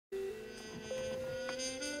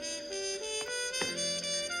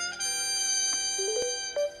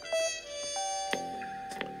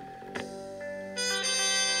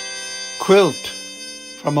Quilt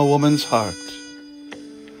from a woman's heart.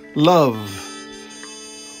 Love,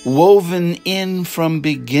 woven in from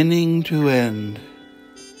beginning to end.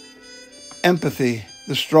 Empathy,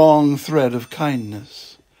 the strong thread of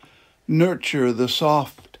kindness. Nurture, the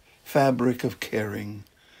soft fabric of caring.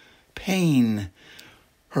 Pain,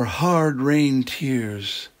 her hard-rain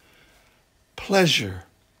tears. Pleasure,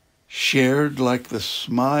 shared like the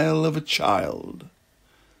smile of a child.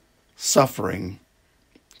 Suffering,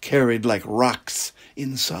 carried like rocks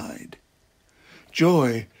inside.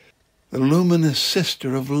 Joy, the luminous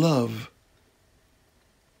sister of love.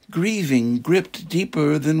 Grieving, gripped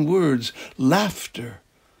deeper than words. Laughter,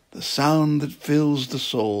 the sound that fills the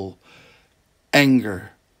soul.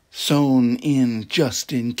 Anger, sewn in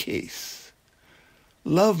just in case.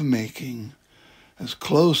 Lovemaking, as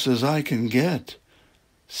close as I can get.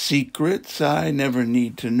 Secrets I never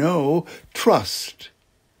need to know. Trust,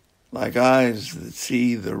 like eyes that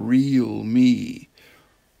see the real me.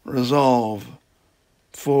 Resolve,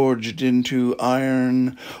 forged into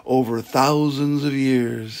iron over thousands of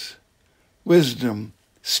years. Wisdom,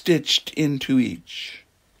 stitched into each.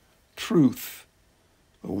 Truth,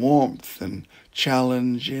 the warmth and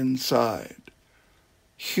challenge inside.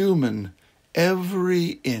 Human,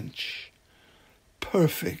 every inch.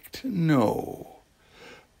 Perfect, no,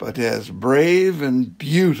 but as brave and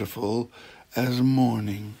beautiful as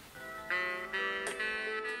morning.